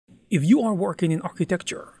If you are working in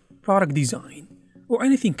architecture, product design, or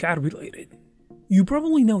anything CAD related, you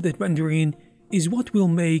probably know that rendering is what will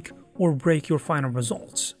make or break your final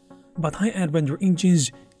results, but high-end render engines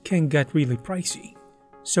can get really pricey.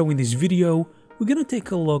 So in this video, we're gonna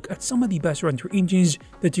take a look at some of the best render engines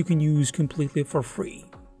that you can use completely for free,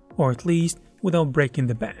 or at least without breaking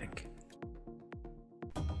the bank.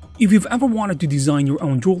 If you've ever wanted to design your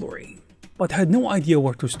own jewelry, but had no idea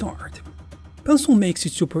where to start, Pencil makes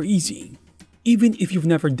it super easy, even if you've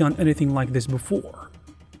never done anything like this before.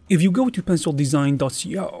 If you go to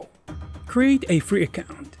pencildesign.co, create a free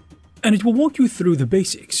account, and it will walk you through the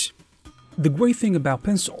basics. The great thing about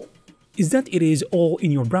Pencil is that it is all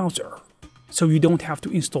in your browser, so you don't have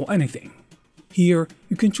to install anything. Here,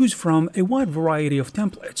 you can choose from a wide variety of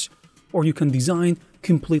templates, or you can design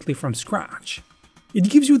completely from scratch.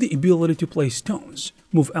 It gives you the ability to place stones,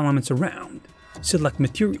 move elements around, select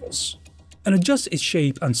materials, and adjust its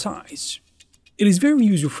shape and size. It is very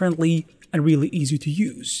user-friendly and really easy to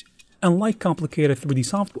use, unlike complicated 3D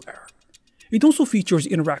software. It also features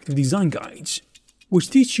interactive design guides, which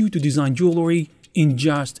teach you to design jewelry in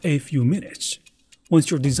just a few minutes. Once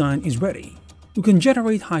your design is ready, you can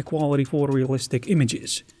generate high-quality photorealistic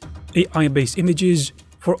images, AI-based images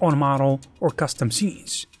for on-model or custom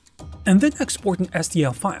scenes, and then export an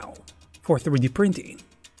STL file for 3D printing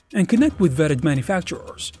and connect with vetted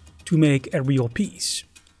manufacturers to make a real piece.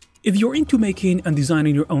 If you're into making and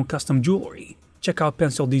designing your own custom jewelry, check out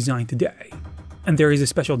Pencil Design today. And there is a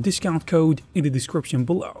special discount code in the description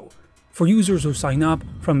below for users who sign up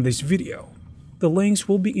from this video. The links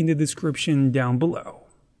will be in the description down below.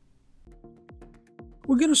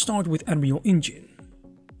 We're gonna start with Unreal Engine.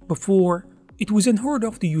 Before, it was unheard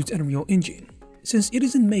of to use Unreal Engine since it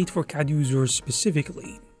isn't made for CAD users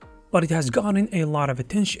specifically, but it has gotten a lot of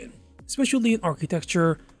attention, especially in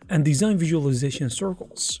architecture and design visualization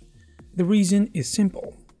circles. The reason is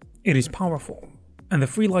simple. It is powerful, and the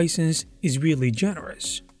free license is really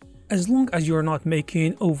generous. As long as you're not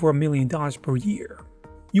making over $1 million per year,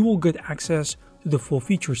 you will get access to the full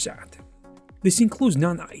feature set. This includes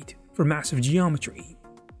Nanite for massive geometry,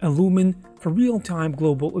 and Lumen for real-time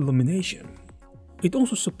global illumination. It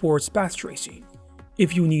also supports path tracing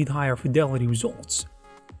if you need higher fidelity results.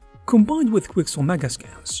 Combined with Quixel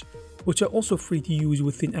Megascans, which are also free to use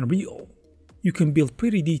within Unreal, you can build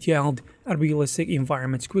pretty detailed and realistic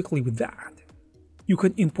environments quickly with that. You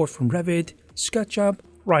can import from Revit, SketchUp,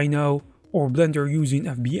 Rhino, or Blender using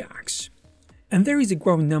FBX. And there is a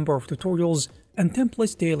growing number of tutorials and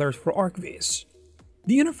templates tailored for ArcViz.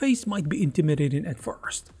 The interface might be intimidating at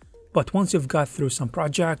first, but once you've got through some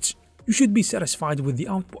projects, you should be satisfied with the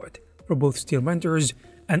output for both still renders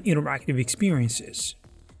and interactive experiences.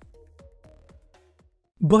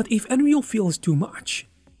 But if Unreal feels too much,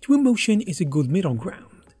 Twinmotion is a good middle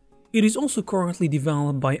ground. It is also currently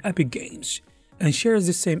developed by Epic Games and shares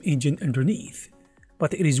the same engine underneath,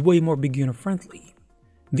 but it is way more beginner-friendly.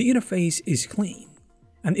 The interface is clean,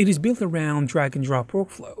 and it is built around drag-and-drop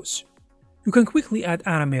workflows. You can quickly add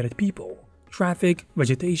animated people, traffic,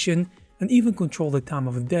 vegetation, and even control the time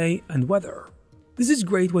of the day and weather. This is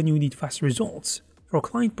great when you need fast results for a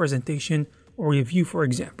client presentation or review, for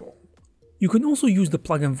example. You can also use the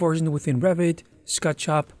plugin version within Revit,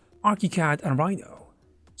 SketchUp, ArchiCAD, and Rhino.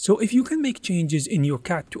 So if you can make changes in your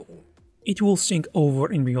CAD tool, it will sync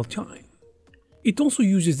over in real time. It also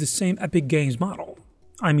uses the same Epic Games model,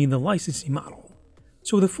 the licensing model.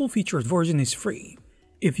 So the full-featured version is free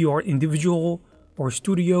if you are an individual or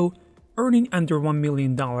studio earning under $1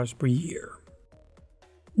 million per year.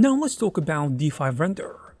 Now let's talk about D5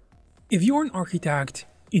 Render. If you're an architect,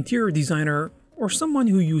 interior designer, or someone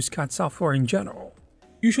who uses CAD software in general,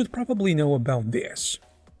 you should probably know about this.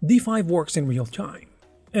 D5 works in real time,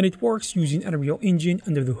 and it works using Unreal Engine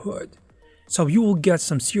under the hood, so you will get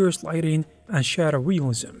some serious lighting and shadow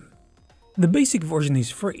realism. The basic version is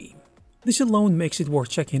free. This alone makes it worth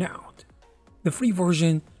checking out. The free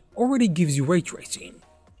version already gives you ray tracing,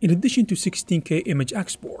 in addition to 16K image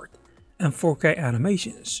export and 4K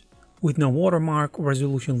animations, with no watermark or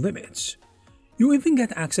resolution limits. You even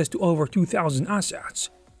get access to over 2,000 assets,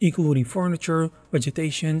 including furniture,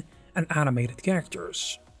 vegetation, and animated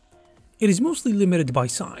characters. It is mostly limited by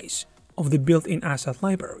size of the built-in asset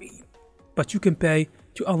library, but you can pay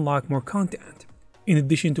to unlock more content, in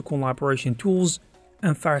addition to collaboration tools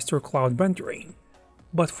and faster cloud rendering.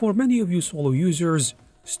 But for many of you solo users,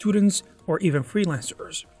 students, or even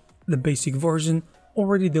freelancers, the basic version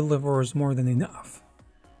already delivers more than enough.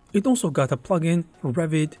 It also got a plugin for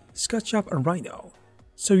Revit, SketchUp, and Rhino,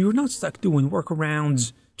 so you're not stuck doing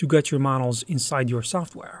workarounds to get your models inside your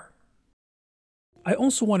software. I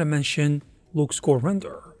also want to mention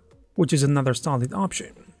LuxCoreRender. which is another solid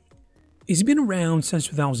option. It's been around since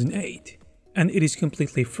 2008, and it is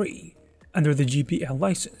completely free under the GPL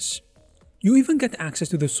license. You even get access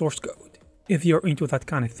to the source code if you're into that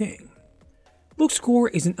kind of thing. LuxCore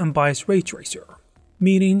is an unbiased ray tracer,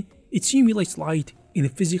 meaning it simulates light in a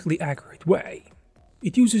physically accurate way.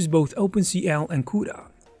 It uses both OpenCL and CUDA,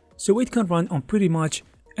 so it can run on pretty much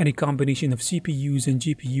any combination of CPUs and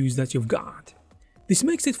GPUs that you've got. This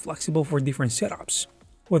makes it flexible for different setups,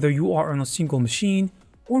 whether you are on a single machine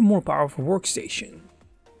or more powerful workstation.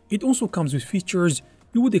 It also comes with features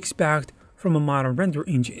you would expect from a modern render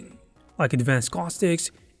engine, like advanced caustics,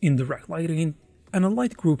 indirect lighting, and a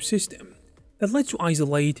light group system that lets you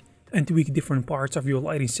isolate and tweak different parts of your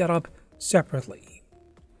lighting setup separately.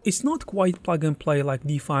 It's not quite plug and play like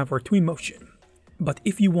D5 or Twinmotion, but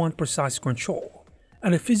if you want precise control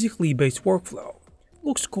and a physically based workflow,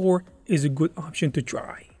 LuxCore is a good option to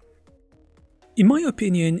try. In my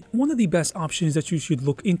opinion, one of the best options that you should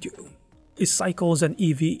look into is Cycles and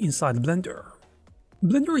Eevee inside Blender.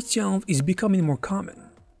 Blender itself is becoming more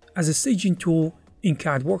common as a staging tool in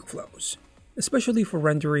CAD workflows, especially for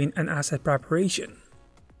rendering and asset preparation.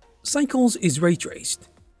 Cycles is ray traced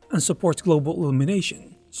and supports global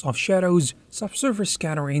illumination, soft shadows, subsurface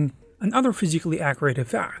scattering, and other physically accurate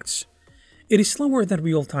effects. It is slower than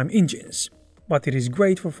real-time engines, but it is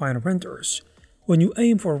great for final renders when you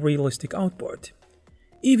aim for realistic output.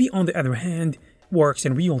 Eevee, on the other hand, works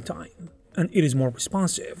in real time, and it is more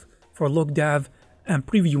responsive for look dev and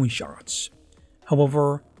previewing shots.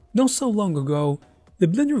 However, not so long ago, the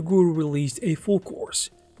Blender Guru released a full course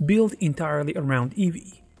built entirely around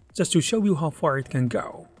Eevee, just to show you how far it can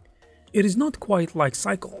go. It is not quite like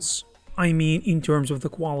Cycles, I mean in terms of the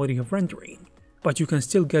quality of rendering, but you can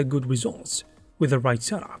still get good results with the right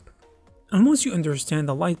setup. And once you understand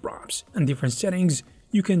the light props and different settings,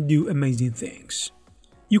 you can do amazing things.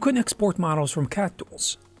 You can export models from CAD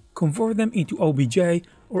tools, convert them into OBJ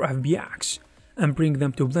or FBX, and bring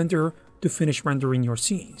them to Blender to finish rendering your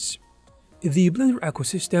scenes. The Blender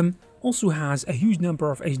ecosystem also has a huge number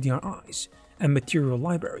of HDRIs and material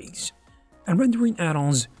libraries, and rendering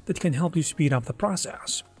add-ons that can help you speed up the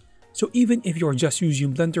process. So even if you're just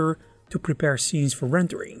using Blender to prepare scenes for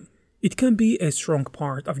rendering, it can be a strong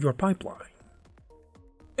part of your pipeline.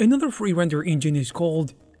 Another free render engine is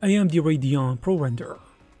called AMD Radon ProRender,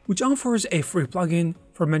 which offers a free plugin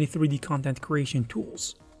for many 3D content creation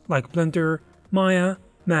tools like Blender, Maya,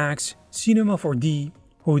 Max, Cinema 4D,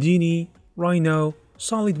 Houdini, Rhino,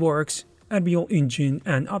 SolidWorks, Unreal Engine,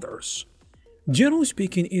 and others. Generally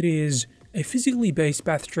speaking, it is a physically based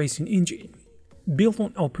path tracing engine built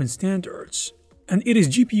on open standards, and it is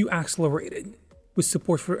GPU accelerated with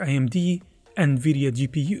support for AMD and NVIDIA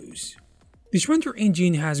GPUs. This render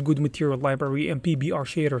engine has good material library and PBR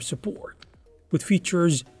shader support, with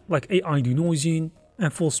features like AI denoising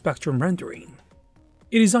and full spectrum rendering.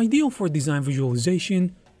 It is ideal for design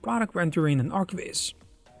visualization, product rendering, and archviz,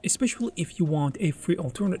 especially if you want a free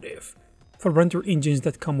alternative for render engines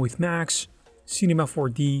that come with Max, Cinema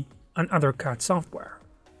 4D, and other CAD software.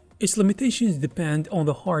 Its limitations depend on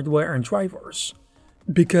the hardware and drivers,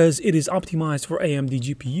 because it is optimized for AMD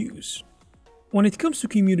GPUs. When it comes to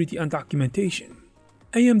community and documentation,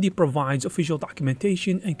 AMD provides official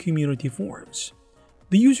documentation and community forums.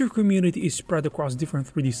 The user community is spread across different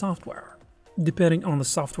 3D software, depending on the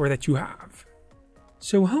software that you have.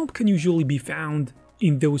 So help can usually be found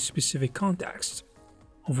in those specific contexts.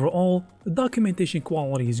 Overall, the documentation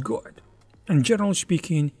quality is good, and generally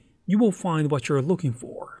speaking, you will find what you're looking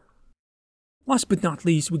for. Last but not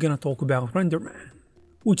least, we're gonna talk about RenderMan,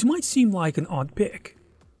 which might seem like an odd pick,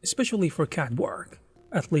 especially for CAD work,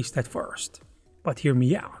 at least at first. But hear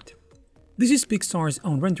me out. This is Pixar's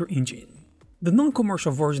own render engine. The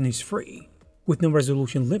non-commercial version is free, with no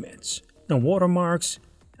resolution limits, no watermarks,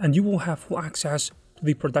 and you will have full access to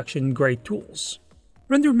the production-grade tools.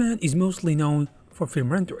 RenderMan is mostly known for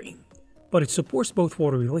film rendering, but it supports both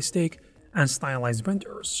photorealistic and stylized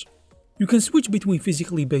renders. You can switch between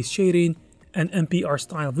physically based shading and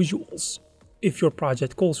NPR-style visuals if your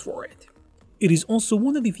project calls for it. It is also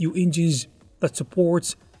one of the few engines that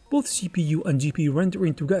supports both CPU and GPU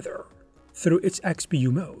rendering together through its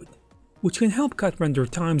XPU mode, which can help cut render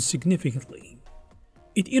times significantly.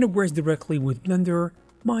 It integrates directly with Blender,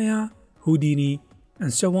 Maya, Houdini,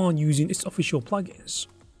 and so on using its official plugins.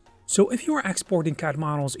 So if you are exporting CAD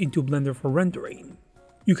models into Blender for rendering,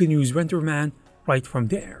 you can use RenderMan right from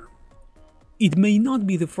there. It may not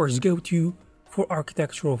be the first go-to for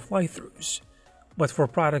architectural fly-throughs, but for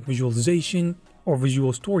product visualization or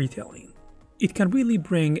visual storytelling, it can really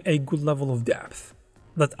bring a good level of depth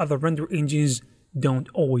that other render engines don't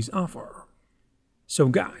always offer. So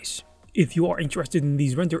guys, If you are interested in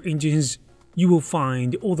these render engines, you will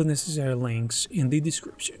find all the necessary links in the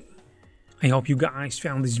description. I hope you guys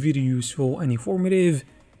found this video useful and informative.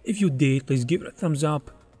 If you did, please give it a thumbs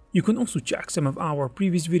up. You can also check some of our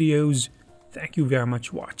previous videos. Thank you very much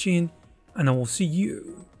for watching, and I will see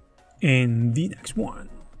you in the next one.